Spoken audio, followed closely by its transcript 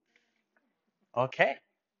Okay,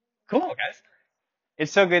 cool, guys.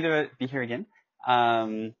 It's so good to be here again.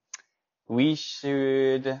 Um, we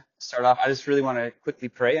should start off. I just really want to quickly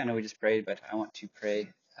pray. I know we just prayed, but I want to pray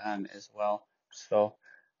as well. So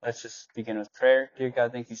let's just begin with prayer. Dear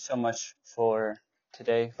God, thank you so much for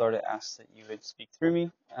today. Lord, I ask that you would speak through me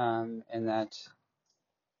and that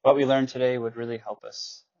what we learned today would really help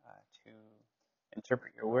us to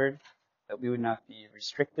interpret your word, that we would not be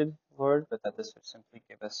restricted, Lord, but that this would simply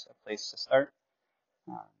give us a place to start.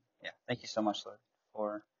 Um, yeah, thank you so much, Lord,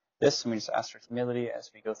 for this. And we just ask for humility as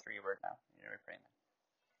we go through your word now. In your name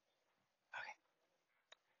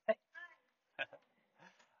we pray, amen.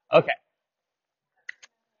 Okay.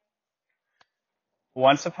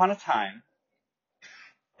 Once upon a time,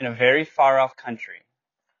 in a very far off country,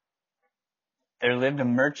 there lived a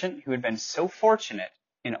merchant who had been so fortunate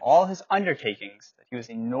in all his undertakings that he was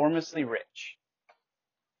enormously rich.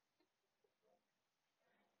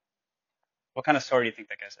 What kind of story do you think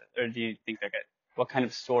that guy said? Or do you think that guy, what kind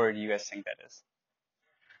of story do you guys think that is?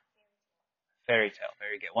 Fairy tale.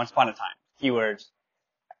 Very good. Once upon a time. Keywords.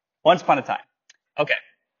 Once upon a time. Okay.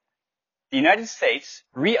 The United States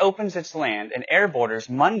reopens its land and air borders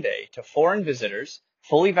Monday to foreign visitors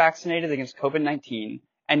fully vaccinated against COVID-19,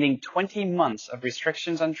 ending 20 months of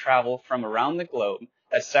restrictions on travel from around the globe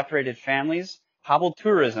that separated families, hobbled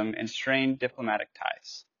tourism, and strained diplomatic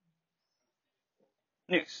ties.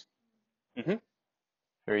 News.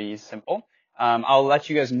 Very simple. I'll let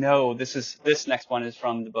you guys know this next one is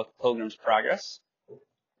from the book Pilgrim's Progress.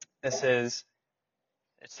 It says,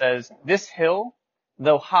 "This hill,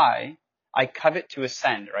 though high, I covet to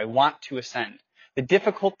ascend," or I want to ascend. "The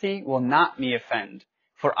difficulty will not me offend,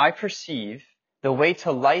 for I perceive the way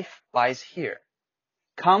to life lies here.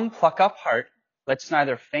 Come, pluck up heart, let's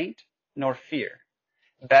neither faint nor fear.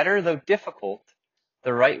 Better, though difficult,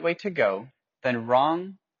 the right way to go, than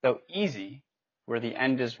wrong, though easy, where the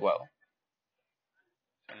end is woe."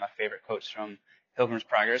 One of my favorite quotes from Pilgrim's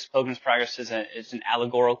Progress. Pilgrim's Progress is an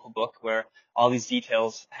allegorical book where all these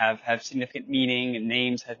details have significant meaning, and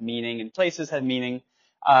names have meaning, and places have meaning.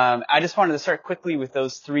 I just wanted to start quickly with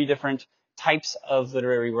those three different types of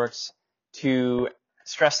literary works to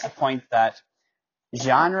stress the point that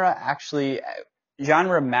genre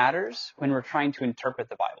matters when we're trying to interpret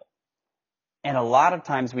the Bible. And a lot of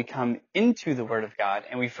times we come into the Word of God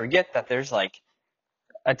and we forget that there's like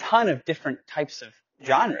a ton of different types of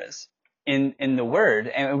genres in the word,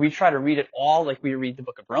 and we try to read it all like we read the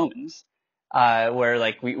book of Romans, where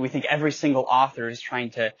like we think every single author is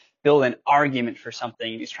trying to build an argument for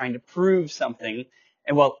something, he's trying to prove something,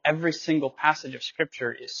 and while every single passage of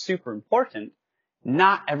scripture is super important,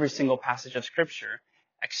 not every single passage of scripture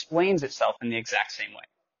explains itself in the exact same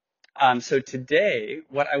way. So today,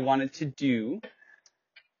 what I wanted to do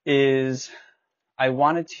is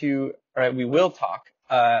we will talk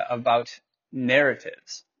about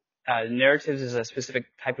narratives. Narratives is a specific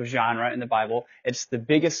type of genre in the Bible. It's the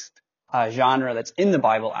biggest genre that's in the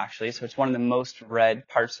Bible, actually, so it's one of the most read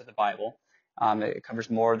parts of the Bible. It covers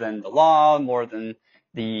more than the law, more than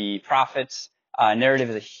the prophets. Narrative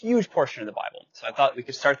is a huge portion of the Bible, so I thought we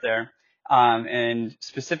could start there, and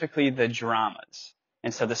specifically the dramas.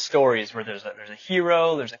 And so the stories where there's a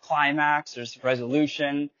hero, there's a climax, there's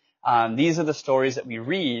resolution. These are the stories that we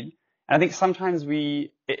read. And I think sometimes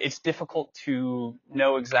it's difficult to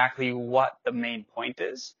know exactly what the main point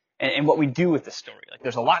is and what we do with the story. Like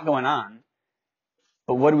there's a lot going on,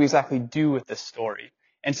 but what do we exactly do with this story?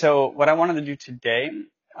 And so what I wanted to do today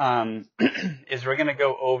is we're going to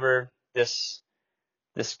go over this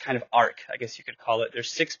kind of arc, I guess you could call it.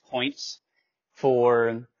 There's 6 points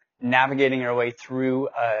for navigating our way through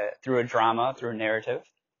a drama, through a narrative.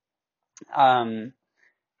 And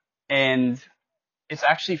it's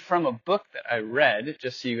actually from a book that I read,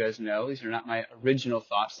 just so you guys know. These are not my original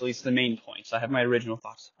thoughts, at least the main points. I have my original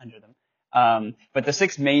thoughts under them. But the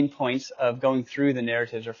 6 main points of going through the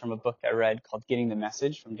narratives are from a book I read called Getting the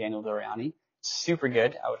Message from Daniel Doriani. It's super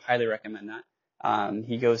good. I would highly recommend that.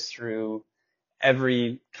 He goes through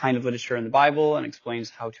every kind of literature in the Bible and explains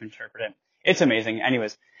how to interpret it. It's amazing.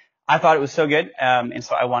 Anyways, I thought it was so good, and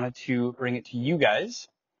so I wanted to bring it to you guys.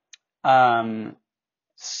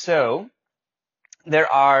 So there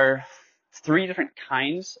are 3 different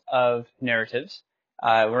kinds of narratives.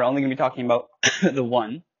 We're only going to be talking about the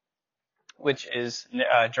one, which is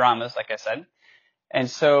dramas, like I said. And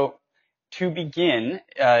so to begin,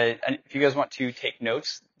 if you guys want to take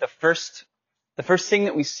notes, the first thing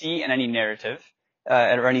that we see in any narrative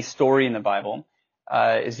or any story in the Bible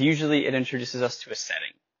is usually it introduces us to a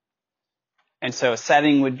setting. And so a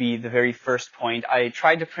setting would be the very first point. I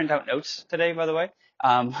tried to print out notes today, by the way.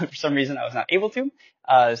 For some reason, I was not able to.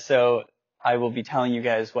 So I will be telling you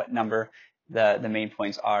guys what number the main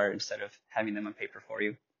points are instead of having them on paper for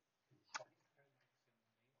you.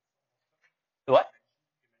 What?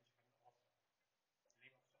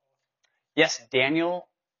 Yes, Daniel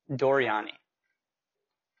Doriani.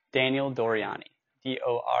 Daniel Doriani. Dori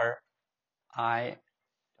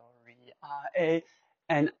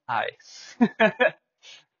Doriani.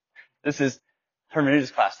 This is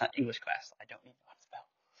Hermeneutics class, not English class. I don't need to spell.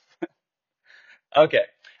 Okay.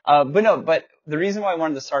 But the reason why I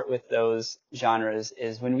wanted to start with those genres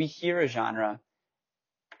is when we hear a genre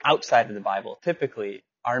outside of the Bible, typically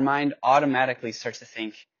our mind automatically starts to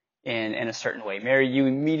think in a certain way. Mary, you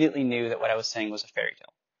immediately knew that what I was saying was a fairy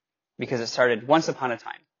tale because it started once upon a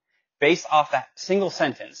time. Based off that single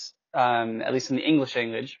sentence, at least in the English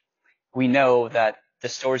language, we know that the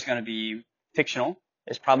story is going to be fictional.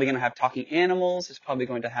 It's probably going to have talking animals. There's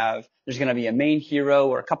going to be a main hero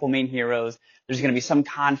or a couple main heroes. There's going to be some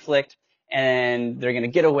conflict and they're going to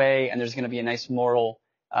get away and there's going to be a nice moral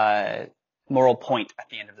point at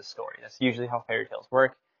the end of the story. That's usually how fairy tales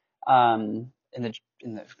work. In the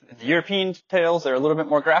European tales, they're a little bit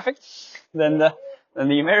more graphic than the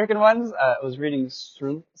American ones. I was reading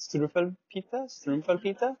Struwwelpeter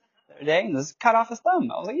the other day, and this cut off his thumb.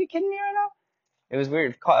 I was like, "Are you kidding me right now?" It was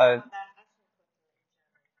weird.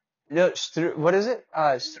 No, what is it?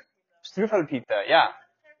 Struwwelpeter. Yeah,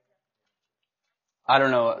 I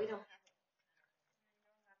don't know.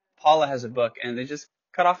 Paula has a book, and they just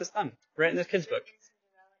cut off his thumb right in this kid's book.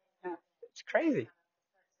 Yeah, it's crazy.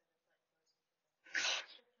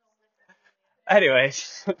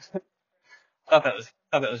 Anyways, thought that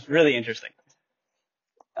was really interesting.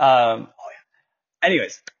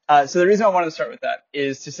 Anyways, so the reason I wanted to start with that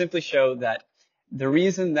is to simply show that the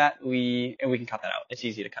reason that and we can cut that out. It's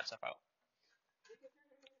easy to cut stuff out.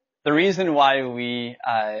 The reason why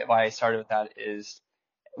I started with that is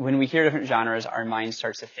when we hear different genres, our mind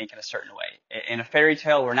starts to think in a certain way. In a fairy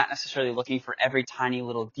tale, we're not necessarily looking for every tiny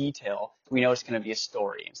little detail. We know it's going to be a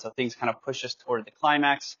story. And so things kind of push us toward the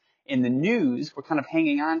climax. In the news, we're kind of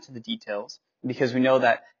hanging on to the details because we know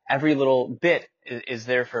that every little bit is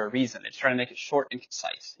there for a reason. It's trying to make it short and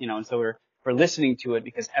concise, and so we're listening to it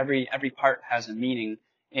because every part has a meaning.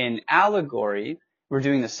 In allegory, we're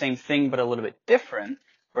doing the same thing but a little bit different.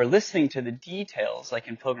 We're listening to the details, like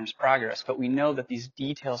in Pilgrim's Progress, but we know that these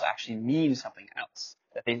details actually mean something else,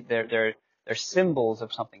 that they're symbols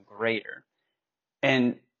of something greater.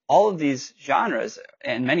 And all of these genres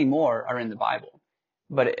and many more are in the Bible,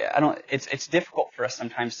 but it's difficult for us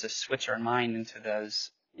sometimes to switch our mind into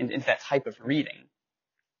that type of reading.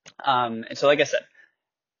 And so, like I said,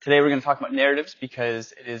 today we're going to talk about narratives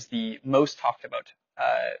because it is the most talked about,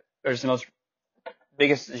 or it's the most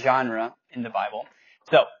biggest genre in the Bible.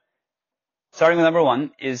 So, starting with number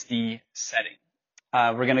one is the setting.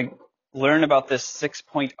 We're going to learn about this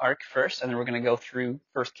 6-point arc first, and then we're going to go through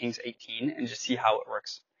 1 Kings 18 and just see how it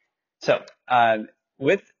works. So,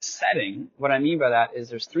 with setting, what I mean by that is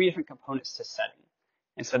there's 3 different components to setting.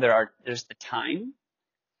 And so there's the time,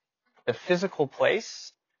 the physical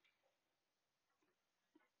place,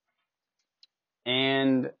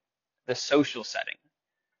 and the social setting.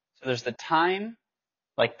 So there's the time,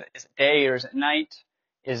 like is it day or is it night?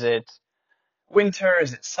 Is it winter?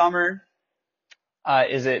 Is it summer?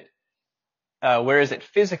 Where is it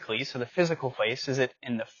physically? So the physical place, is it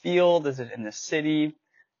in the field? Is it in the city?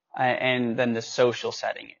 And then the social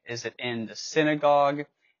setting. Is it in the synagogue?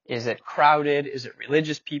 Is it crowded? Is it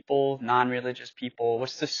religious people, non-religious people?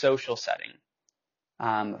 What's the social setting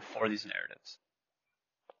for these narratives?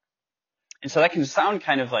 And so that can sound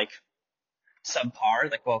kind of like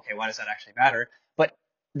subpar, like, well, okay, why does that actually matter? But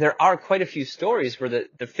there are quite a few stories where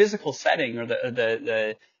the physical setting or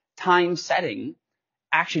the time setting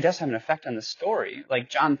actually does have an effect on the story. Like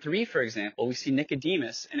John 3, for example, we see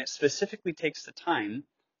Nicodemus, and it specifically takes the time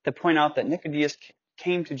to point out that Nicodemus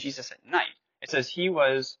came to Jesus at night. It says he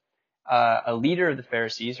was a leader of the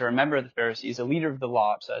Pharisees, or a member of the Pharisees, a leader of the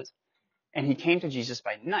law, it says, and he came to Jesus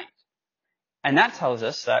by night. And that tells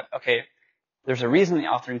us that, okay, there's a reason the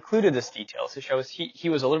author included this detail to show us he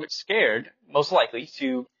was a little bit scared, most likely,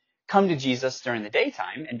 to come to Jesus during the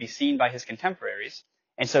daytime and be seen by his contemporaries.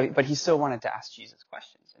 And so, but he still wanted to ask Jesus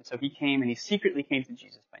questions. And so he came and he secretly came to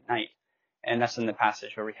Jesus by night. And that's in the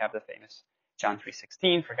passage where we have the famous John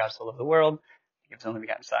 3:16, for God so loved the world, he gives his only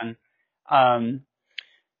begotten Son.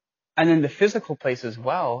 And then the physical place as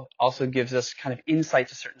well also gives us kind of insight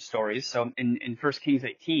to certain stories. So in 1 Kings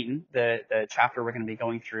 18, the chapter we're going to be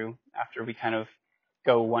going through after we kind of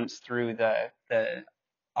go once through the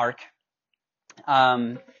arc,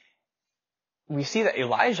 we see that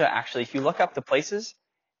Elijah actually, if you look up the places,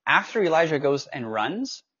 after Elijah goes and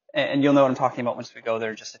runs, and you'll know what I'm talking about once we go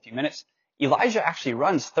there in just a few minutes, Elijah actually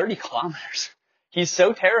runs 30 kilometers. He's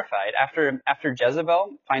so terrified after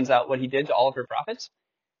Jezebel finds out what he did to all of her prophets.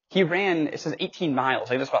 He ran, it says 18 miles,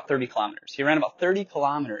 like that's about 30 kilometers. He ran about 30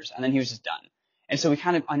 kilometers and then he was just done. And so we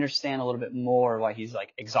kind of understand a little bit more why he's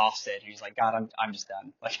like exhausted. And he's like, God, I'm just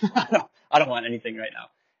done. Like, I don't want anything right now.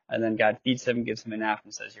 And then God feeds him, gives him a nap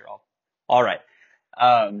and says, you're all right.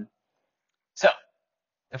 So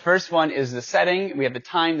the first one is the setting. We have the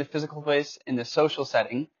time, the physical place, and the social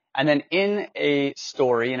setting. And then in a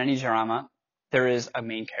story, in any drama, there is a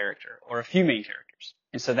main character or a few main characters.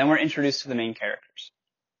 And so then we're introduced to the main characters.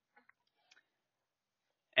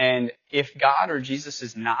 And if God or Jesus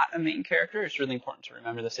is not a main character, it's really important to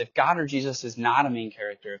remember this. If God or Jesus is not a main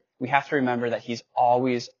character, we have to remember that he's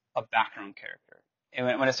always a background character. And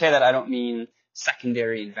when I say that, I don't mean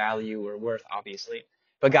secondary in value or worth, obviously.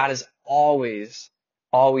 But God is always,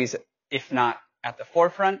 if not at the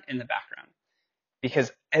forefront, in the background.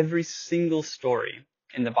 Because every single story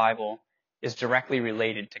in the Bible is directly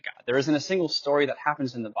related to God. There isn't a single story that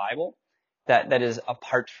happens in the Bible that is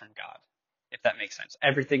apart from God, if that makes sense.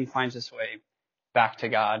 Everything finds its way back to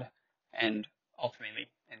God and ultimately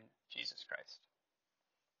in Jesus Christ.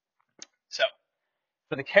 So,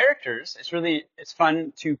 for the characters, it's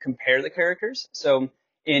fun to compare the characters. So,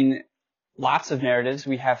 in lots of narratives,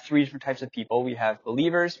 we have three different types of people. We have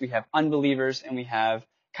believers, we have unbelievers, and we have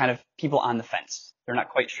kind of people on the fence. They're not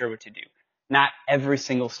quite sure what to do. Not every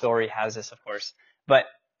single story has this, of course, but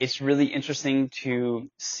it's really interesting to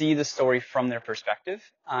see the story from their perspective,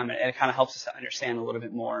 and it kind of helps us to understand a little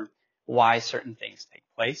bit more why certain things take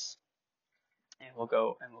place. And we'll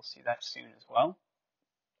see that soon as well.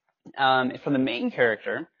 For the main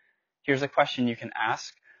character, here's a question you can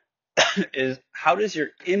ask, is how does your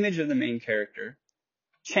image of the main character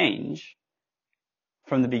change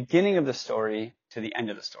from the beginning of the story to the end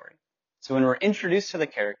of the story? So when we're introduced to the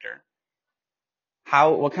character,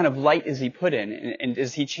 what kind of light is he put in? And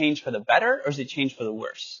does he change for the better or does he change for the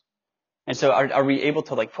worse? And so are we able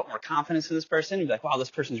to like put more confidence in this person and be like, wow,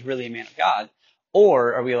 this person's really a man of God?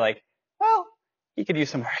 Or are we like, well, he could use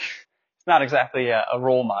some work. It's not exactly a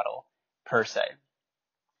role model per se.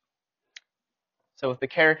 So with the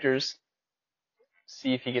characters,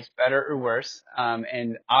 see if he gets better or worse.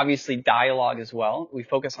 And obviously dialogue as well. We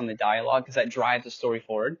focus on the dialogue because that drives the story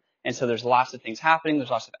forward. And so there's lots of things happening.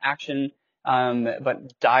 There's lots of action.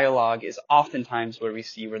 But dialogue is oftentimes where we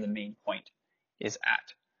see where the main point is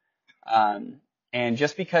at. And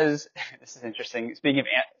just because, this is interesting, speaking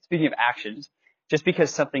of actions, just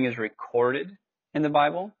because something is recorded in the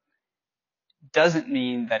Bible doesn't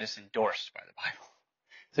mean that it's endorsed by the Bible.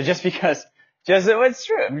 So it's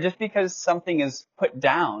true. Just because something is put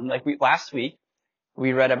down, like last week,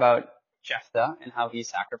 we read about Jephthah and how he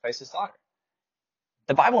sacrificed his daughter.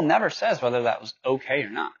 The Bible never says whether that was okay or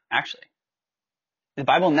not, actually. The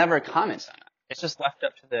Bible never comments on it. It's just left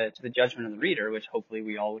up to the judgment of the reader, which hopefully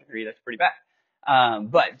we all would agree that's pretty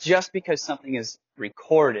bad. But just because something is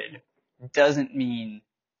recorded doesn't mean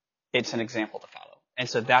it's an example to follow. And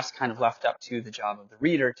so that's kind of left up to the job of the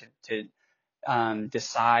reader to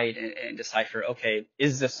decide and decipher, okay,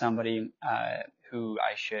 is this somebody who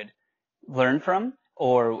I should learn from?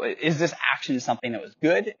 Or is this action something that was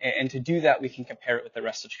good? And to do that, we can compare it with the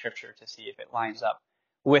rest of Scripture to see if it lines up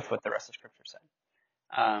with what the rest of Scripture said.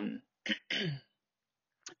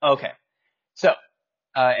 Okay, so,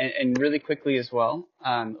 and really quickly as well,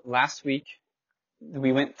 last week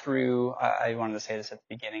we went through, I wanted to say this at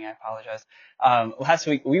the beginning, I apologize. Last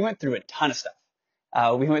week we went through a ton of stuff.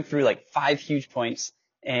 We went through like 5 huge points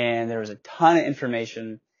and there was a ton of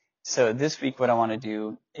information. So this week what I want to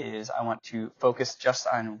do is I want to focus just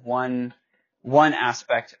on one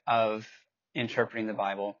aspect of interpreting the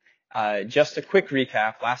Bible. Just a quick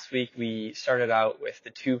recap. Last week we started out with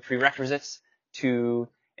the 2 prerequisites to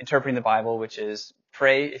interpreting the Bible, which is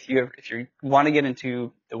pray. If you want to get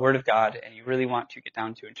into the Word of God and you really want to get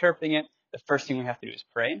down to interpreting it, the first thing we have to do is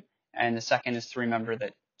pray. And the second is to remember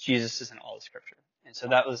that Jesus is in all the Scripture. And so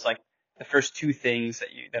that was like the first 2 things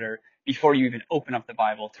that are before you even open up the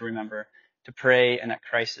Bible to remember to pray and that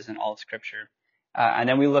Christ is in all of Scripture. And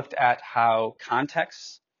then we looked at how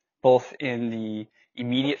context, both in the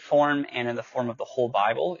immediate form and in the form of the whole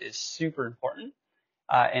Bible, is super important,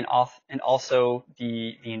 and also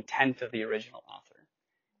the intent of the original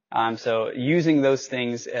author. So using those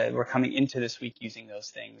things, we're coming into this week using those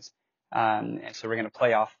things, and so we're going to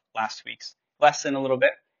play off last week's lesson a little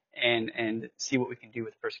bit and see what we can do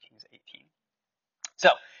with 1 Kings 18. So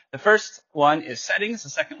the first one is settings, the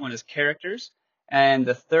second one is characters, and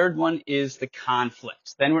the third one is the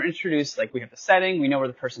conflict. Then we're introduced, like we have the setting, we know where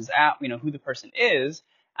the person's at, we know who the person is,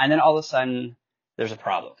 And then all of a sudden, there's a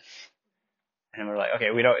problem. And we're like, okay,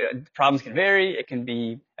 problems can vary. It can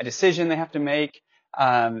be a decision they have to make.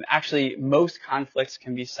 Actually, most conflicts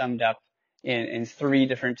can be summed up in three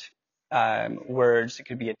different words. It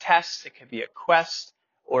could be a test, it could be a quest,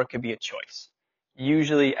 or it could be a choice.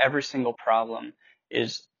 Usually, every single problem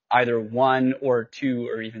is either one or two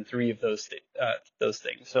or even three of those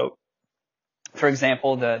things. So, for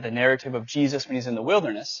example, the narrative of Jesus when he's in the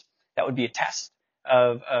wilderness, that would be a test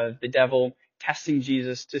of the devil testing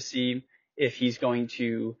Jesus to see if he's going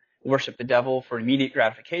to worship the devil for immediate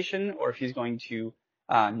gratification or if he's going to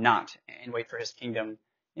not and wait for his kingdom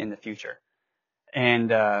in the future. And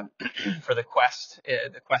for the quest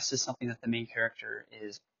is something that the main character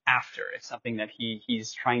is after. It's something that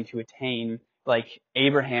he's trying to attain, like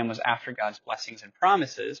Abraham was after God's blessings and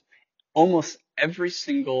promises. Almost every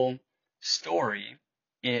single story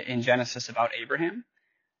in Genesis about Abraham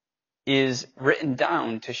is written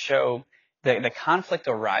down to show that the conflict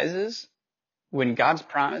arises when God's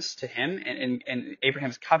promise to him and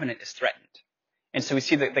Abraham's covenant is threatened. And so we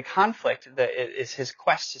see that the conflict is his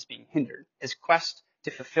quest is being hindered. His quest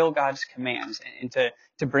to fulfill God's commands and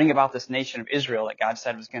to bring about this nation of Israel that God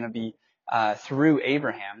said was going to be through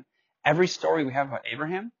Abraham. Every story we have about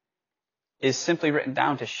Abraham is simply written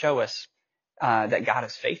down to show us that God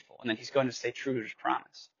is faithful and that he's going to stay true to his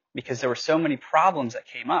promise. Because there were so many problems that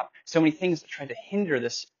came up, so many things that tried to hinder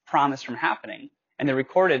this promise from happening. And they're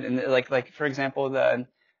recorded, and like for example,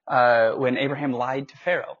 when Abraham lied to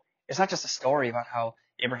Pharaoh. It's not just a story about how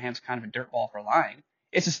Abraham's kind of a dirtball for lying.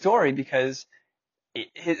 It's a story because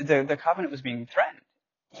the covenant was being threatened.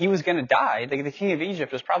 He was going to die. The king of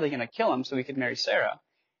Egypt was probably going to kill him so he could marry Sarah.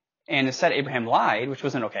 And instead, Abraham lied, which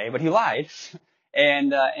wasn't okay, but he lied.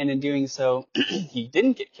 And in doing so, he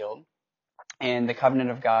didn't get killed. And the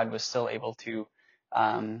covenant of God was still able to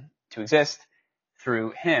exist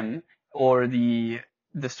through him. Or the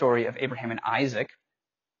story of Abraham and Isaac.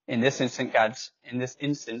 In this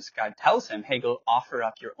instance, God tells him, hey, go offer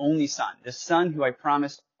up your only son, this son who I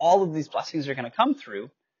promised all of these blessings are going to come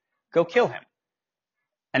through. Go kill him.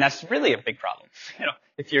 And that's really a big problem.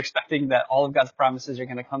 If you're expecting that all of God's promises are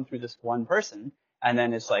going to come through this one person, and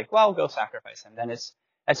then it's like, well, go sacrifice him, then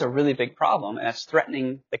that's a really big problem, and that's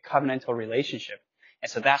threatening the covenantal relationship.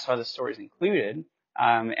 And so that's why the story is included.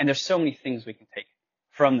 And there's so many things we can take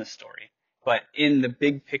from the story. But in the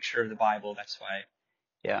big picture of the Bible, that's why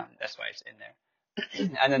it's in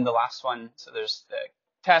there. And then the last one, so there's the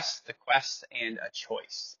test, the quest, and a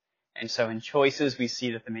choice. And so in choices, we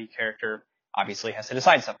see that the main character obviously has to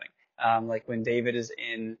decide something. Like when David is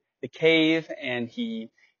in the cave and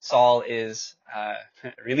Saul is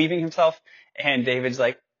relieving himself, and David's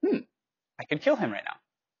like, I could kill him right now,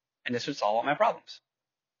 and this would solve all my problems.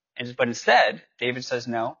 But instead, David says,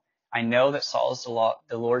 no, I know that Saul is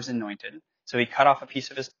the Lord's anointed. So he cut off a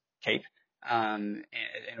piece of his cape in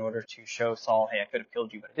order to show Saul, hey, I could have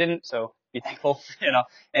killed you, but I didn't, so be thankful,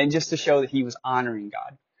 and just to show that he was honoring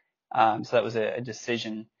God. So that was a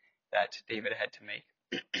decision that David had to make.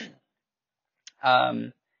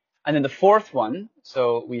 And then the fourth one,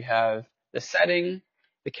 so we have the setting,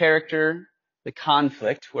 the character, the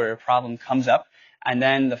conflict where a problem comes up, and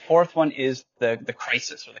then the fourth one is the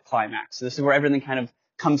crisis or the climax. So this is where everything kind of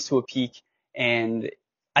comes to a peak. And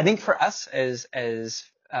I think for us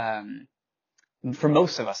for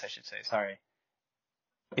most of us, I should say, sorry,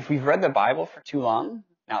 if we've read the Bible for too long,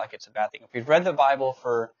 not like it's a bad thing. If we've read the Bible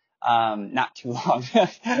for not too long,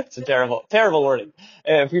 it's a terrible wording.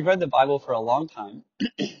 If we've read the Bible for a long time,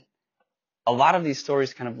 a lot of these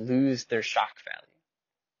stories kind of lose their shock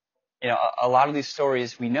value. A lot of these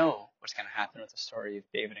stories, we know what's going to happen with the story of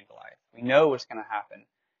David and Goliath. We know what's going to happen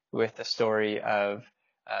with the story of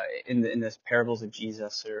in the parables of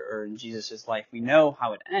Jesus or in Jesus' life. We know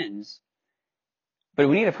how it ends. But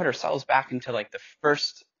we need to put ourselves back into like the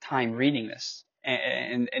first time reading this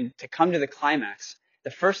and to come to the climax. The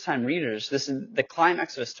first time readers, this is the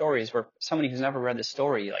climax of a story is where somebody who's never read the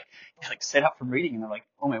story like sit up from reading and they're like,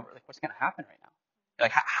 oh my, like what's going to happen right now?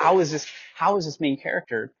 Like how is this main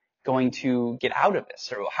character going to get out of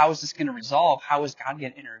this? Or how is this going to resolve? How is God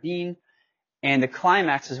going to intervene? And the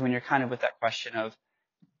climax is when you're kind of with that question of,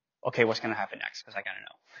 okay, what's going to happen next? Because I got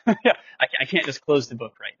to know. I can't just close the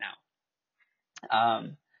book right now.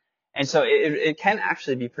 And so it can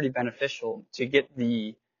actually be pretty beneficial to get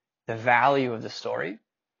the value of the story,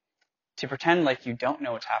 to pretend like you don't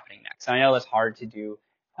know what's happening next. And I know that's hard to do.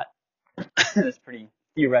 It's pretty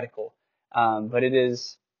theoretical. But it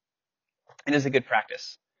is a good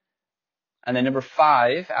practice. And then number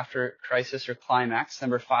 5, after crisis or climax,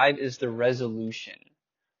 number 5 is the resolution.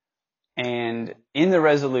 And in the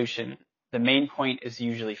resolution, the main point is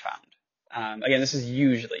usually found. Again, this is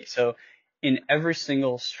usually. So in every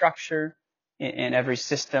single structure, in every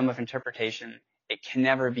system of interpretation, it can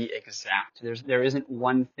never be exact. There isn't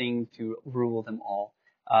one thing to rule them all,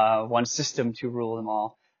 one system to rule them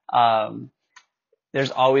all.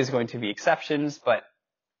 There's always going to be exceptions, but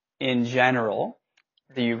in general,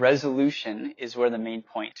 the resolution is where the main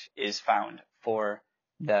point is found for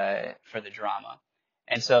the drama.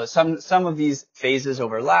 And so some of these phases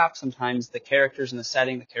overlap. Sometimes the characters and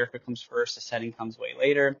the character comes first, the setting comes way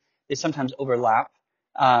later. They sometimes overlap.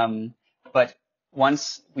 But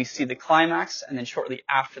once we see the climax, and then shortly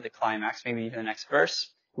after the climax, maybe even the next verse,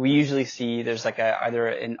 we usually see there's like either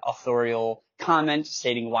an authorial comment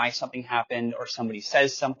stating why something happened, or somebody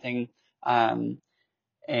says something, and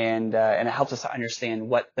it helps us to understand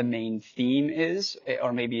what the main theme is,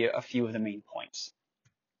 or maybe a few of the main points.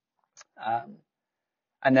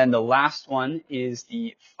 And then the last one is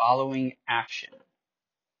the following action.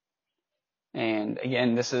 And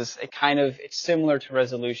again, this is it's similar to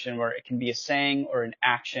resolution, where it can be a saying or an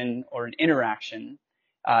action or an interaction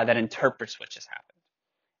that interprets what just happened.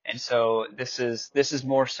 And so this is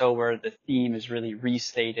more so where the theme is really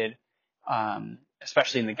restated,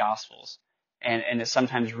 especially in the Gospels, and it's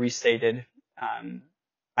sometimes restated,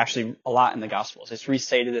 actually a lot in the Gospels. It's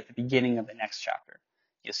restated at the beginning of the next chapter.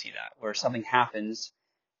 You'll see that, where something happens,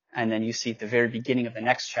 and then you see at the very beginning of the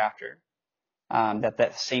next chapter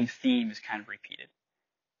that same theme is kind of repeated.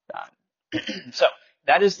 So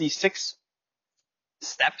that is the 6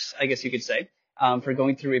 steps, I guess you could say, for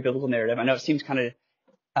going through a biblical narrative. I know it seems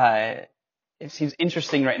it seems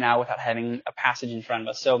interesting right now without having a passage in front of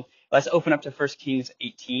us. So let's open up to 1 Kings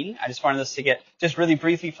 18. I just wanted us to get just really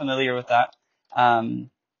briefly familiar with that. And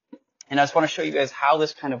I just want to show you guys how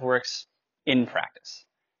this kind of works in practice.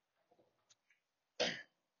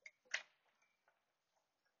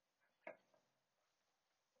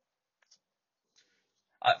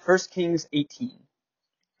 1 Kings 18.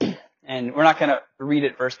 And we're not going to read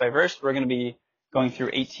it verse by verse. We're going to be going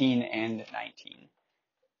through 18 and 19.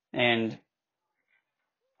 And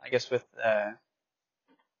I guess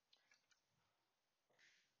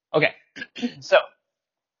okay. So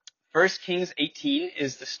 1 Kings 18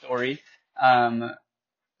 is the story. Some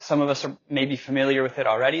of us are maybe familiar with it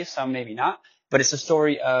already, some maybe not. But it's the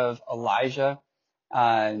story of Elijah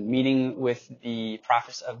meeting with the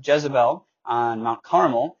prophets of Jezebel on Mount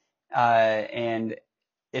Carmel, and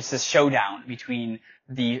it's this showdown between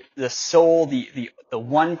the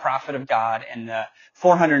one prophet of God, and the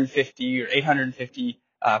 450 or 850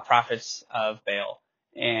 prophets of Baal.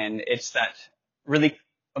 And it's that really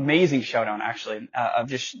amazing showdown, actually, of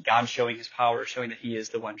just God showing his power, showing that he is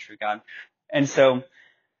the one true God. And so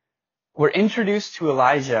we're introduced to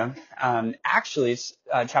Elijah, actually it's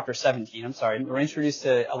chapter 17, I'm sorry. We're introduced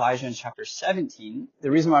to Elijah in chapter 17.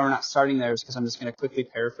 The reason why we're not starting there is because I'm just going to quickly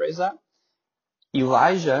paraphrase that.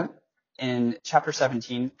 Elijah in chapter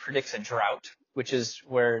 17 predicts a drought, which is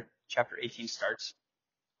where chapter 18 starts.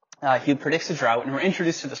 He predicts a drought, and we're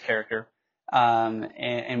introduced to this character,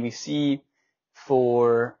 and we see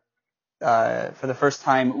for the first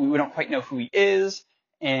time, we don't quite know who he is,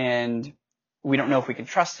 and we don't know if we can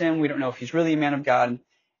trust him. We don't know if he's really a man of God.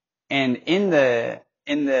 And in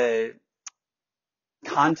the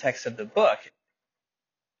context of the book,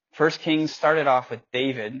 1 Kings started off with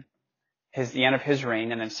David, the end of his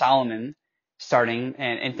reign, and then Solomon starting,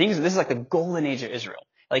 and things. This is like the golden age of Israel.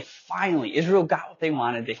 Like, finally, Israel got what they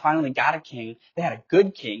wanted. They finally got a king. They had a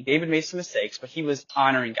good king. David made some mistakes, but he was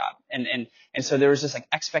honoring God. And so there was this like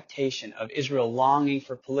expectation of Israel longing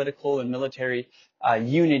for political and military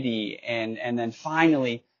unity. And then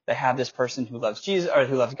finally they have this person who loves Jesus, or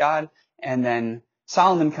who loves God. And then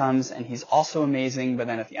Solomon comes, and he's also amazing. But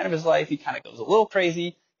then at the end of his life, he kind of goes a little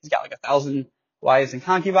crazy. He's got like 1,000 wives and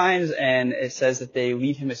concubines, and it says that they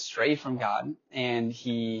lead him astray from God, and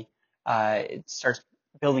he starts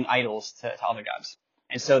building idols to other gods.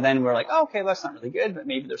 And so then we're like, oh, okay, that's not really good, but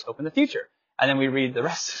maybe there's hope in the future. And then we read the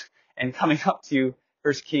rest, and coming up to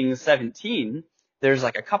 1 Kings 17, there's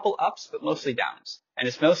like a couple ups, but mostly downs. And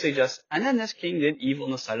it's mostly just, and then this king did evil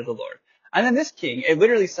in the sight of the Lord. And then this king, it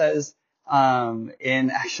literally says, in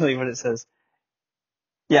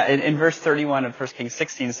verse 31 of 1 Kings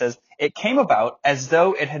 16, it says, it came about as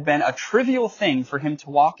though it had been a trivial thing for him to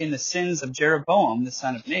walk in the sins of Jeroboam, the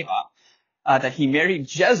son of Nebat, that he married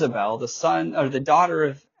Jezebel, the daughter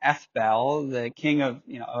of Ethbaal, the king of,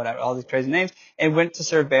 whatever, all these crazy names, and went to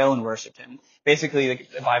serve Baal and worshipped him. Basically,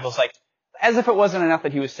 the Bible's like, as if it wasn't enough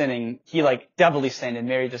that he was sinning, he like doubly sinned and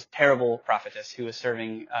married this terrible prophetess who was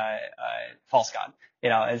serving false god.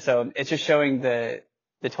 And so it's just showing the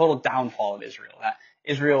total downfall of Israel. That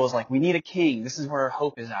Israel was like, we need a king. This is where our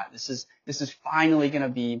hope is at. This is finally going to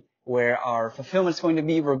be where our fulfillment's going to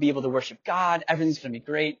be. We'll be able to worship God. Everything's going to be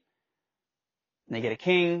great. And they get a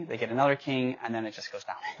king, they get another king, and then it just goes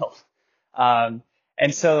downhill.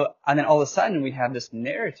 And then all of a sudden we have this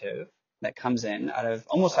narrative that comes in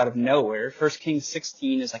almost out of nowhere. 1 Kings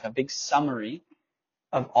 16 is like a big summary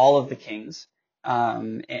of all of the kings,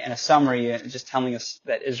 and a summary just telling us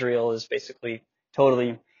that Israel is basically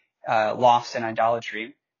totally lost in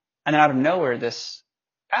idolatry. And then out of nowhere, this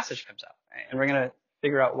passage comes up, and we're going to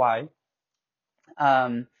figure out why.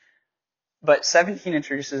 But 17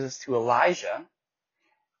 introduces us to Elijah.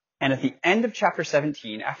 And at the end of chapter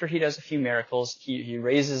 17, after he does a few miracles, he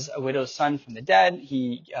raises a widow's son from the dead.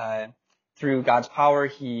 Through God's power,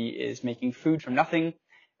 he is making food from nothing,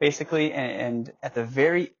 basically. And at the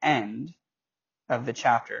very end of the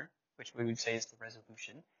chapter, which we would say is the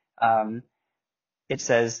resolution, it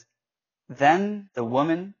says, "Then the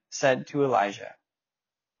woman said to Elijah,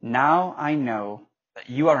 'Now I know that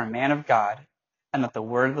you are a man of God, and that the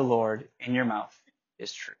word of the Lord in your mouth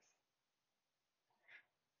is truth.'"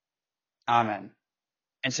 Amen.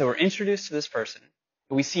 And so we're introduced to this person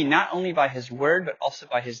who we see not only by his word, but also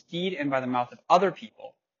by his deed and by the mouth of other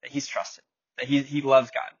people that he's trusted, that he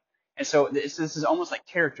loves God. And so this is almost like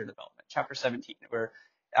character development, chapter 17, where,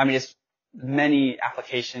 it's many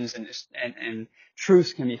applications and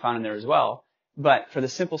truths can be found in there as well. But for the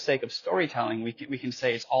simple sake of storytelling, we can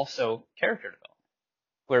say it's also character development,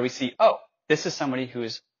 where we see, this is somebody who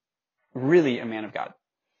is really a man of God.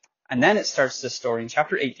 And then it starts this story in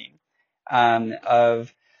chapter 18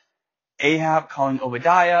 of Ahab calling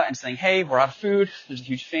Obadiah and saying, "Hey, we're out of food. There's a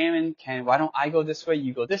huge famine. Why don't I go this way?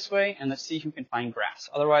 You go this way, and let's see who can find grass.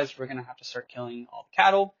 Otherwise, we're going to have to start killing all the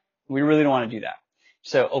cattle. We really don't want to do that."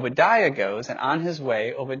 So Obadiah goes, and on his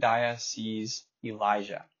way, Obadiah sees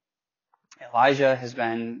Elijah. Elijah has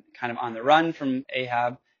been kind of on the run from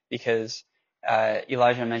Ahab because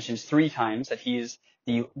Elijah mentions 3 times that he is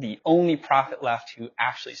the only prophet left who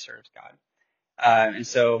actually serves God. And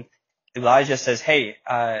so Elijah says, "Hey,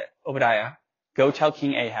 Obadiah, go tell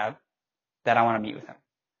King Ahab that I want to meet with him."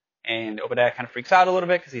 And Obadiah kind of freaks out a little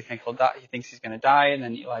bit because he thinks he's going to die. And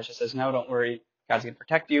then Elijah says, "No, don't worry. God's going to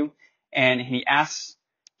protect you." And he asked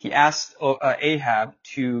Ahab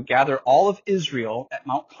to gather all of Israel at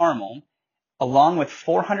Mount Carmel, along with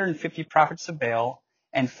 450 prophets of Baal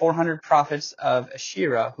and 400 prophets of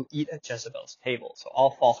Asherah who eat at Jezebel's table. So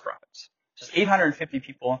all false prophets. So it's 850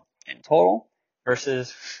 people in total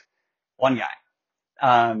versus one guy.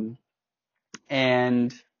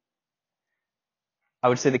 And I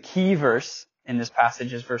would say the key verse in this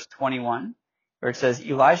passage is verse 21, where it says,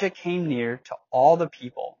 "Elijah came near to all the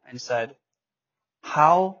people and said,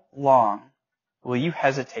 'How long will you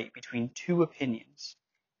hesitate between 2 opinions?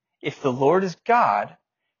 If the Lord is God,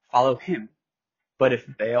 follow him. But if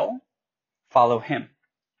Baal, follow him.'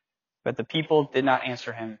 But the people did not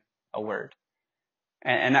answer him a word."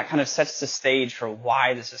 And that kind of sets the stage for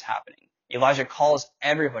why this is happening. Elijah calls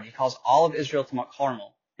everybody. He calls all of Israel to Mount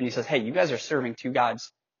Carmel. And he says, "Hey, you guys are serving 2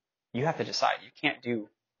 gods. You have to decide. You can't do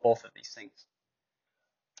both of these things.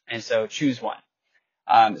 And so choose one."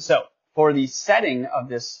 So for the setting of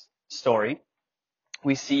this story,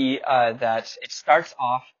 we see that it starts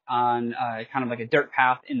off on kind of like a dirt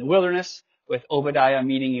path in the wilderness with Obadiah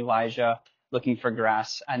meeting Elijah looking for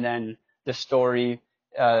grass. And then the story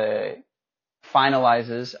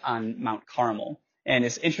finalizes on Mount Carmel. And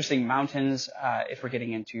it's interesting, mountains, if we're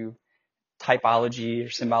getting into typology or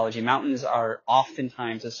symbology, mountains are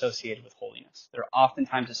oftentimes associated with holiness. They're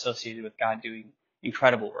oftentimes associated with God doing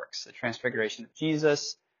incredible works. The transfiguration of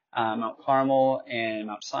Jesus, Mount Carmel, and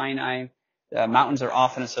Mount Sinai. Mountains are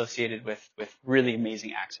often associated with really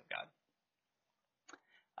amazing acts of God.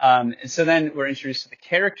 And so then we're introduced to the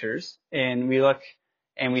characters, and we look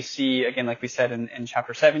and we see, again, like we said in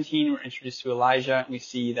chapter 17, we're introduced to Elijah, and we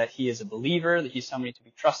see that he is a believer, that he's somebody to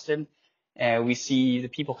be trusted. We see the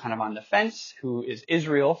people kind of on the fence, who is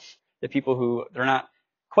Israel, the people who, they're not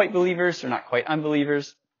quite believers, they're not quite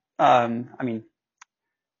unbelievers. That's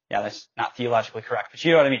not theologically correct, but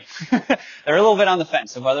you know what I mean. They're a little bit on the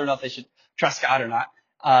fence of whether or not they should trust God or not.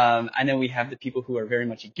 And then we have the people who are very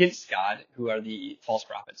much against God, who are the false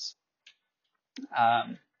prophets.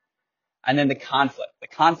 And then the conflict. The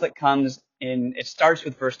conflict comes in, it starts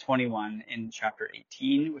with verse 21 in chapter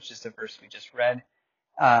 18, which is the verse we just read,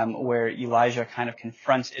 where Elijah kind of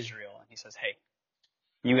confronts Israel, and he says, "Hey,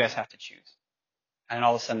 you guys have to choose." And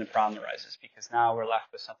all of a sudden the problem arises, because now we're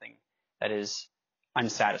left with something that is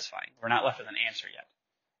unsatisfying. We're not left with an answer yet.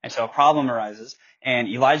 And so a problem arises, and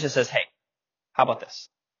Elijah says, "Hey, how about this?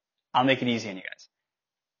 I'll make it easy on you guys.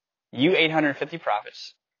 You 850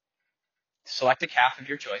 prophets, select a calf of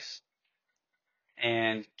your choice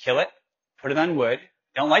and kill it, put it on wood.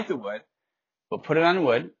 Don't like the wood, but put it on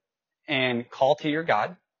wood and call to your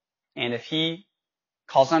God. And if he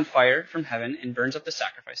calls on fire from heaven and burns up the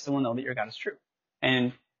sacrifice, then we'll know that your God is true.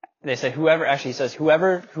 And they say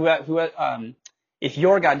if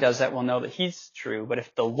your God does that, we'll know that he's true. But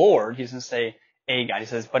if the Lord, he doesn't say a God, he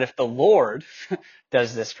says, but if the Lord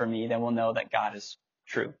does this for me, then we'll know that God is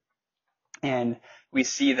true. And we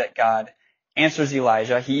see that God answers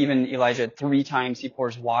Elijah. Elijah 3 times, he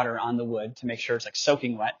pours water on the wood to make sure it's like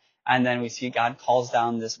soaking wet. And then we see God calls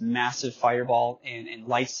down this massive fireball and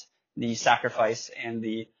lights the sacrifice, and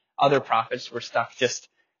the other prophets were stuck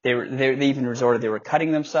they even resorted, they were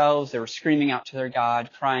cutting themselves, they were screaming out to their God,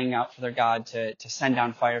 crying out for their God to send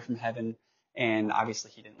down fire from heaven. And obviously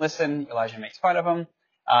he didn't listen. Elijah makes fun of him.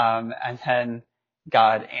 And then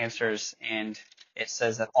God answers, and it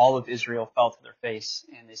says that all of Israel fell to their face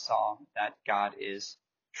and they saw that God is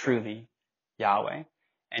truly Yahweh.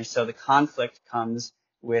 And so the conflict comes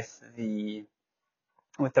with the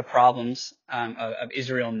problems of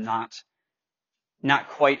Israel not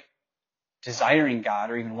quite desiring God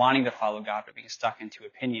or even wanting to follow God, but being stuck into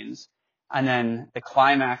opinions. And then the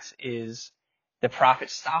climax is the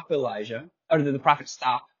prophets stop Elijah, or the prophets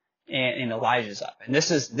stop and Elijah's up. And this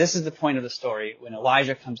is the point of the story when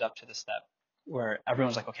Elijah comes up to the step where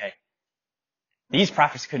everyone's like, okay, these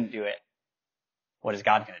prophets couldn't do it. What is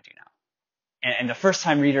God going to do now? And the first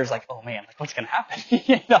time reader is like, oh man, like what's going to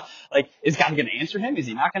happen? Like, is God going to answer him? Is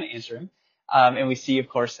he not going to answer him? And we see, of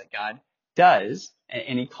course, that God does,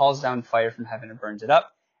 and he calls down fire from heaven and burns it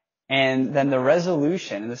up. And then the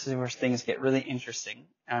resolution, and this is where things get really interesting,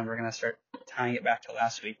 and we're going to start tying it back to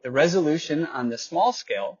last week. The resolution on the small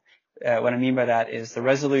scale, what I mean by that is the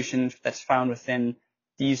resolution that's found within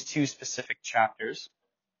these 2 specific chapters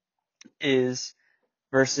is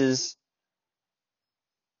verses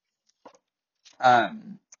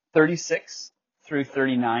 36 through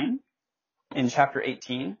 39 in chapter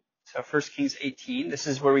 18. So 1 Kings 18, this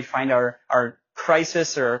is where we find our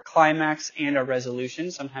crisis or our climax and our resolution.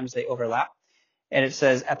 Sometimes they overlap. And it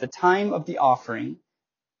says, at the time of the offering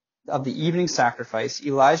of the evening sacrifice,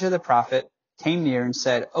 Elijah the prophet came near and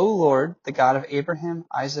said, O Lord, the God of Abraham,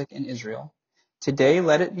 Isaac, and Israel, today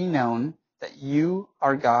let it be known that you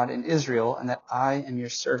are God in Israel and that I am your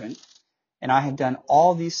servant, and I have done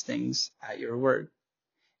all these things at your word.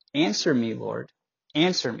 Answer me, Lord,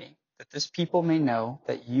 answer me, that this people may know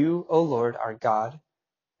that you, O Lord, are God,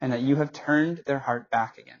 and that you have turned their heart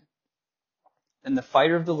back again. Then the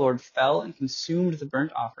fire of the Lord fell and consumed the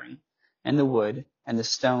burnt offering, and the wood, and the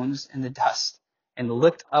stones, and the dust, and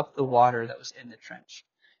licked up the water that was in the trench.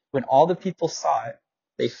 When all the people saw it,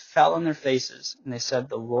 they fell on their faces, and they said,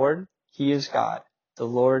 the Lord, he is God. The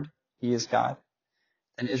Lord, he is God.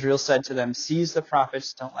 Then Israel said to them, seize the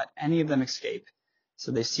prophets, don't let any of them escape.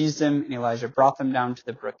 So they seized them, and Elijah brought them down to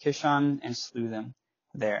the brook Kishon and slew them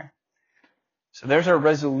there. So there's our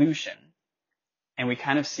resolution, and we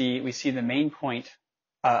see the main point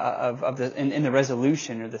in the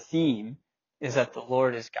resolution, or the theme, is that the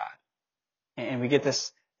Lord is God, and we get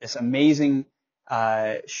this amazing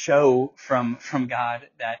show from God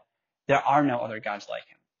that there are no other gods like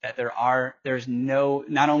him. That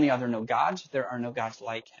not only are there no gods, there are no gods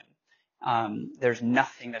like him. There's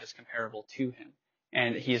nothing that is comparable to him,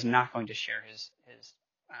 and he is not going to share his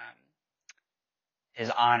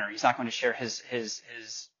honor. He's not going to share his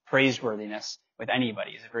praiseworthiness with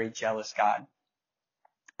anybody. He's a very jealous God.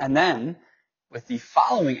 And then with the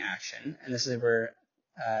following action, and this is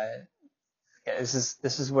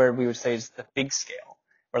where we would say is the big scale.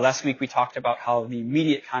 Where last week we talked about how the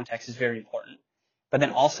immediate context is very important, but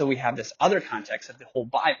then also we have this other context of the whole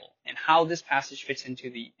Bible and how this passage fits into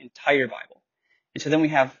the entire Bible. And so then we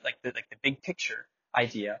have like the big picture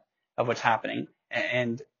idea of what's happening,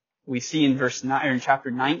 and we see in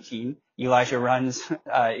chapter 19, Elijah runs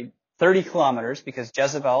 30 kilometers because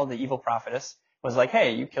Jezebel, the evil prophetess, was like,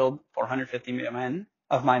 hey, you killed 450 men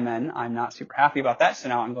of my men. I'm not super happy about that, so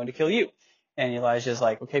now I'm going to kill you. And Elijah's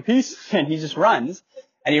like, okay, peace. And he just runs.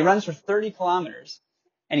 And he runs for 30 kilometers.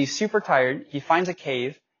 And he's super tired. He finds a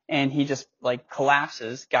cave, and he just like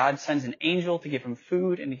collapses. God sends an angel to give him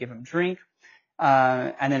food and to give him drink.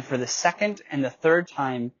 And then for the second and the third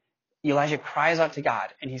time, Elijah cries out to God,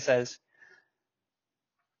 and he says,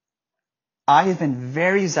 I have been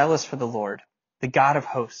very zealous for the Lord, the God of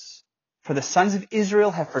hosts. For the sons of Israel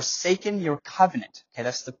have forsaken your covenant. Okay,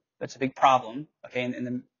 that's a big problem, okay, in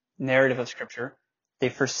the narrative of Scripture.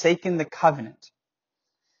 They've forsaken the covenant,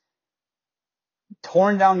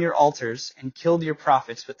 torn down your altars, and killed your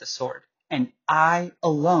prophets with the sword. and I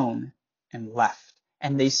alone am left.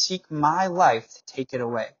 And they seek my life to take it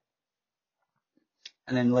away.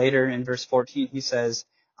 And then later in verse 14, he says,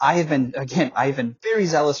 I have been very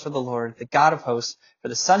zealous for the Lord, the God of hosts, for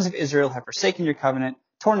the sons of Israel have forsaken your covenant,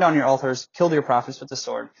 torn down your altars, killed your prophets with the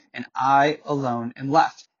sword, and I alone am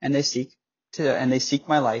left. And they seek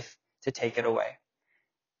my life to take it away.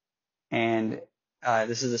 And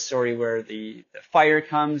this is a story where the fire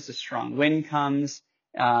comes, the strong wind comes,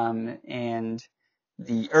 and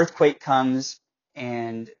the earthquake comes,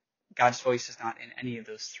 and God's voice is not in any of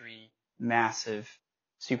those three massive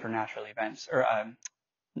supernatural events, or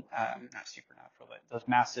not supernatural, but those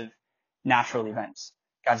massive natural events.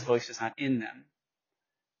 God's voice is not in them.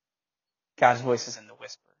 God's voice is in the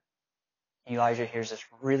whisper. Elijah hears this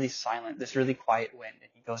really silent, this really quiet wind, and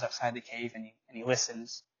he goes outside the cave and he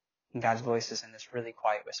listens, and God's voice is in this really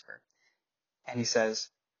quiet whisper. And he says,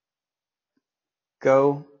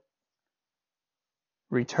 go,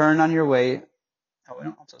 return on your way. Oh,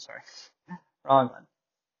 no, I'm so sorry. Wrong one.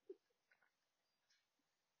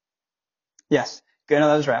 Yes. No,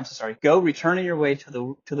 that was right. I'm so sorry. Go, return on your way to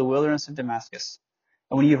the wilderness of Damascus.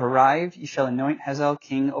 And when you have arrived, you shall anoint Hazael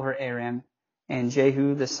king over Aram, and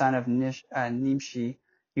Jehu the son of Nimshi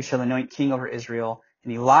you shall anoint king over Israel,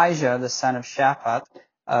 and Elijah the son of Shaphat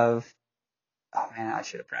of, oh man, I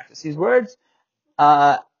should have practiced these words,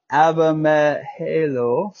 Abamahelo,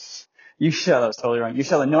 that was totally wrong. You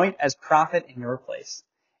shall anoint as prophet in your place.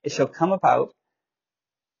 It shall come about,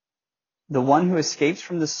 the one who escapes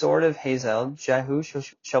from the sword of Hazael, Jehu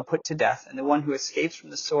shall put to death, and the one who escapes from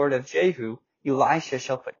the sword of Jehu, Elisha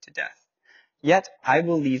shall put to death. Yet I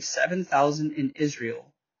will leave 7,000 in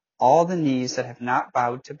Israel, all the knees that have not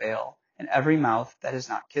bowed to Baal, and every mouth that has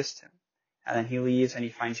not kissed him. And then he leaves and he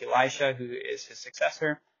finds Elisha, who is his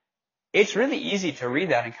successor. It's really easy to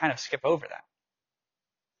read that and kind of skip over that.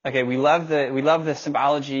 Okay, we love the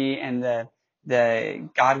symbology and the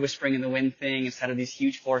God whispering in the wind thing instead of these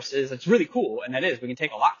huge forces. It's really cool, and that is. We can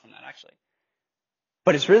take a lot from that, actually.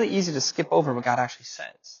 But it's really easy to skip over what God actually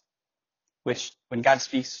says, which, when God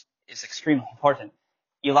speaks, is extremely important.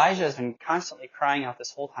 Elijah has been constantly crying out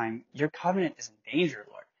this whole time, your covenant is in danger,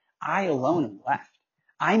 Lord. I alone am left.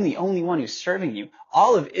 I'm the only one who's serving you.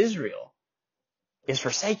 All of Israel is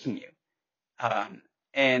forsaking you.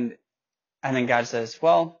 And then God says,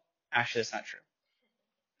 well, actually, that's not true.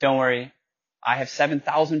 Don't worry. I have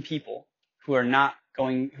 7,000 people who have not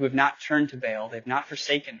turned to Baal. They've not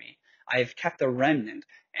forsaken me. I have kept a remnant.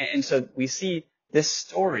 And so we see this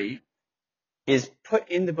story is put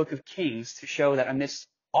in the book of Kings to show that amidst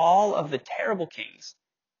all of the terrible kings,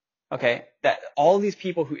 okay, that all these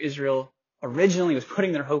people who Israel originally was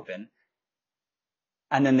putting their hope in,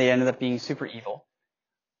 and then they ended up being super evil.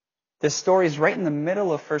 This story is right in the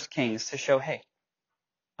middle of 1 Kings to show, hey,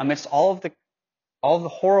 amidst all of the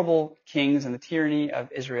horrible kings and the tyranny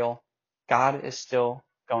of Israel, God is still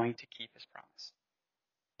going to keep his promise.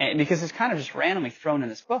 And because it's kind of just randomly thrown in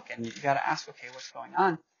this book, and you got to ask, okay, what's going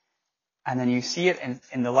on? And then you see it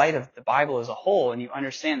in the light of the Bible as a whole, and you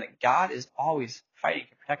understand that God is always fighting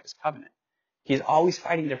to protect his covenant. He's always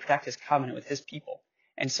fighting to protect his covenant with his people.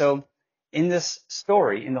 And so in this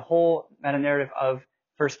story, in the whole meta-narrative of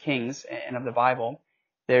 1 Kings and of the Bible,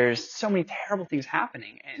 there's so many terrible things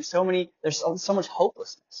happening, and there's so much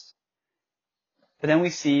hopelessness. But then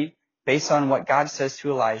we see, based on what God says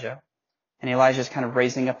to Elijah, and Elijah is kind of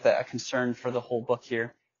raising up a concern for the whole book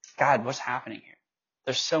here. God, what's happening here?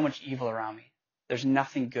 There's so much evil around me. There's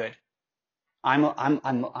nothing good. I'm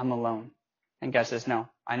alone. And God says, no,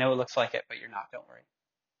 I know it looks like it, but you're not. Don't worry.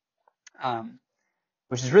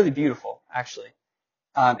 Which is really beautiful, actually.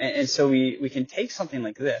 And so we can take something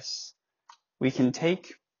like this. We can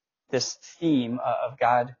take this theme of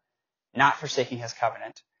God not forsaking his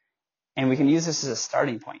covenant, and we can use this as a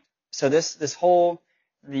starting point. So this whole,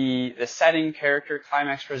 the setting, character,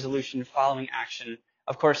 climax, resolution, following action,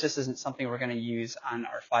 of course, this isn't something we're going to use on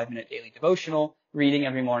our 5-minute daily devotional reading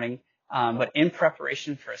every morning, but in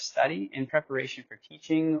preparation for a study, in preparation for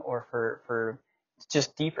teaching, or for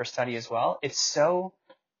just deeper study as well, it's so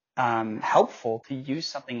helpful to use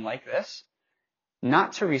something like this,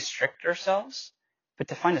 not to restrict ourselves, but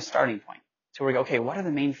to find a starting point. So we go, okay, what are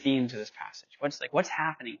the main themes of this passage? What's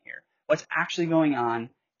happening here? What's actually going on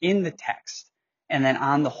in the text? And then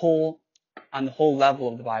on the whole level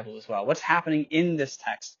of the Bible as well. What's happening in this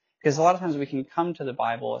text? Because a lot of times we can come to the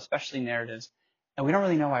Bible, especially narratives, and we don't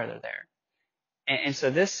really know why they're there. And so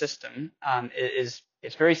this system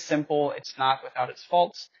it's very simple. It's not without its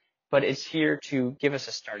faults, but it's here to give us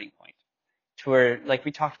a starting point. To where, like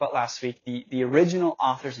we talked about last week, the original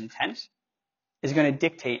author's intent is going to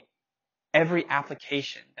dictate every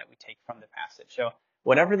application that we take from the passage. So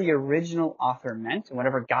whatever the original author meant and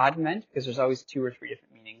whatever God meant, because there's always 2 or 3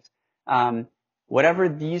 different meanings, whatever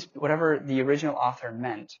the original author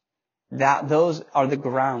meant, that those are the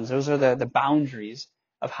grounds, those are the boundaries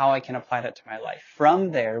of how I can apply that to my life.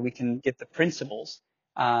 From there, we can get the principles.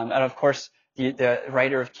 And of course, the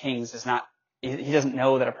writer of Kings is not, he doesn't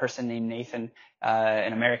know that a person named Nathan,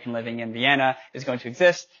 an American living in Vienna, is going to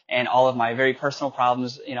exist, and all of my very personal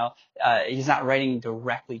problems, he's not writing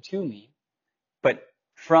directly to me. But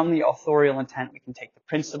from the authorial intent, we can take the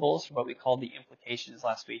principles, what we called the implications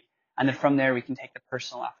last week, and then from there we can take the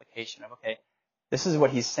personal application of, okay, this is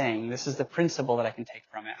what he's saying, this is the principle that I can take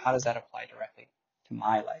from it. How does that apply directly to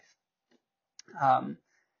my life?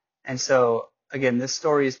 And so, again, this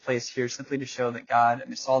story is placed here simply to show that God,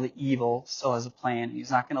 amidst all the evil, still has a plan.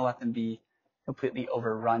 He's not going to let them be completely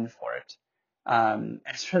overrun for it. And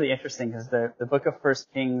it's really interesting because the book of 1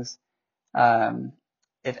 Kings,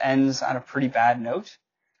 it ends on a pretty bad note.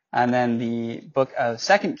 And then the book of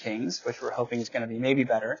 2 Kings, which we're hoping is going to be maybe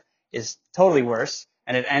better, is totally worse.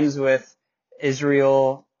 And it ends with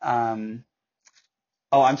Israel, I'm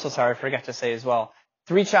so sorry, I forgot to say as well.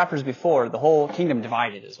 3 chapters before, the whole kingdom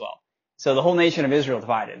divided as well. So the whole nation of Israel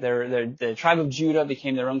divided. The tribe of Judah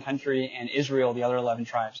became their own country, and Israel, the other 11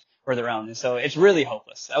 tribes, were their own. And so it's really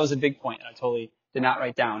hopeless. That was a big point that I totally did not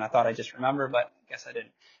write down. I thought I just remember, but I guess I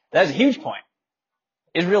didn't. That was a huge point.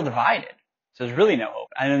 Israel divided. So there's really no hope.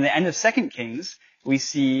 And in the end of 2 Kings, we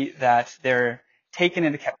see that they're taken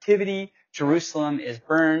into captivity. Jerusalem is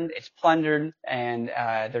burned, it's plundered, and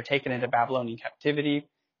they're taken into Babylonian captivity,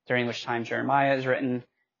 during which time Jeremiah is written.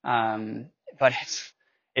 But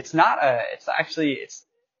it's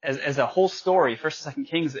as a whole story, 1st and 2nd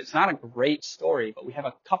Kings, it's not a great story, but we have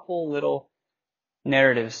a couple little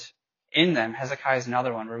narratives in them. Hezekiah is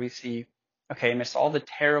another one where we see, okay, amidst all the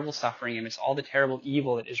terrible suffering, amidst all the terrible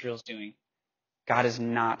evil that Israel's doing, God is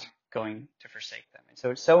not going to forsake them. And so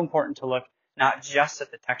it's so important to look not just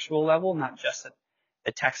at the textual level, not just at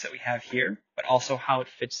the text that we have here, but also how it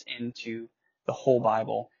fits into the whole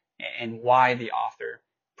Bible and why the author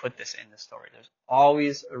put this in the story. There's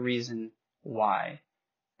always a reason why.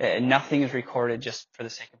 Nothing is recorded just for the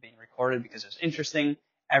sake of being recorded because it's interesting.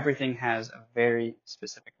 Everything has a very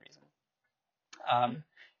specific reason.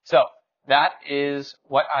 So that is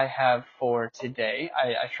what I have for today.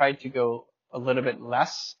 I tried to go a little bit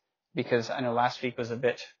less because I know last week was a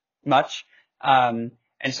bit much. And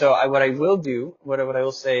so what I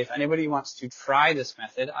will say, if anybody wants to try this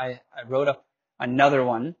method, I wrote up another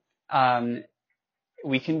one.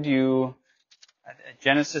 We can do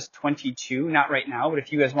Genesis 22, not right now, but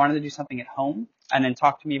if you guys wanted to do something at home and then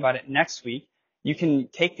talk to me about it next week, you can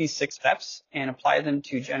take these 6 steps and apply them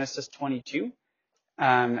to Genesis 22.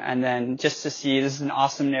 And then just to see, this is an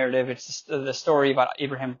awesome narrative. It's just the story about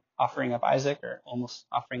Abraham offering up Isaac, or almost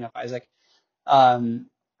offering up Isaac. And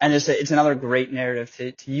it's another great narrative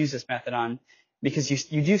to use this method on,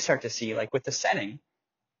 because you do start to see, like with the setting,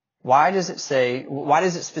 why does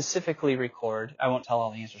it specifically record, I won't tell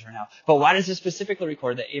all the answers right now, but why does it specifically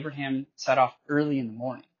record that Abraham set off early in the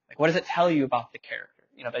morning? Like, what does it tell you about the character?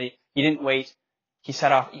 That he didn't wait, he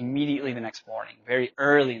set off immediately the next morning, very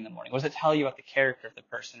early in the morning. What does it tell you about the character of the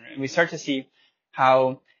person? And we start to see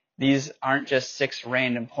how these aren't just 6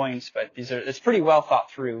 random points, but it's pretty well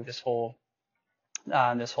thought through, this whole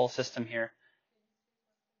system here.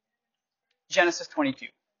 Genesis 22.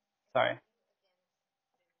 Sorry.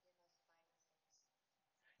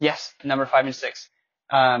 Yes, number 5 and 6.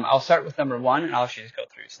 I'll start with number 1, and I'll actually just go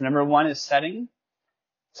through. So number 1 is setting.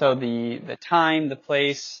 So the time, the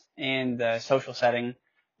place, and the social setting.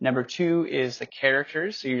 Number 2 is the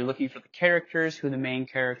characters. So you're looking for the characters, who the main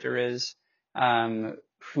character is,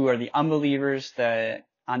 who are the unbelievers,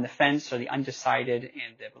 on the fence, or the undecided,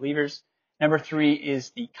 and the believers. Number 3 is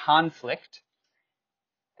the conflict.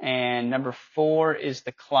 And number 4 is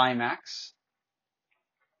the climax.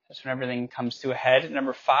 That's when everything comes to a head.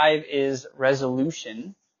 Number 5 is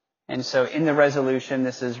resolution. And so in the resolution,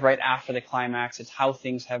 this is right after the climax. It's how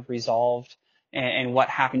things have resolved and what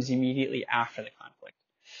happens immediately after the conflict.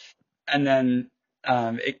 And then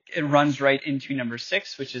it runs right into number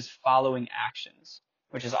 6, which is following actions,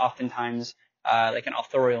 which is oftentimes like an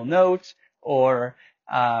authorial note or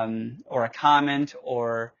a comment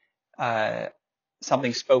or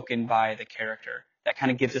something spoken by the character that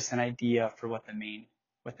kind of gives us an idea for what the main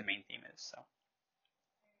theme is. So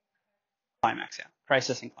climax, yeah,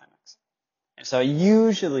 crisis and climax. And so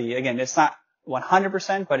usually, again, it's not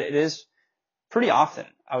 100%, but it is pretty often,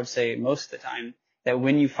 I would say most of the time, that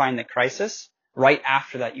when you find the crisis, right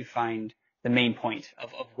after that you find the main point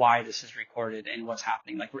of why this is recorded and what's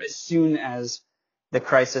happening. Like as soon as the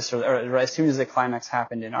crisis or as soon as the climax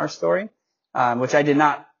happened in our story, which I did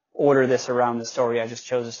not order this around the story. I just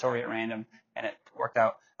chose a story at random and it worked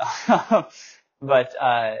out. But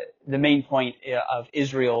the main point of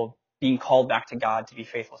Israel being called back to God to be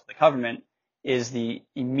faithful to the covenant is the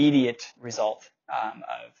immediate result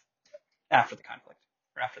of after the conflict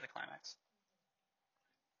or after the climax.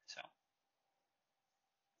 So,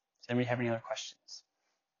 does anybody have any other questions?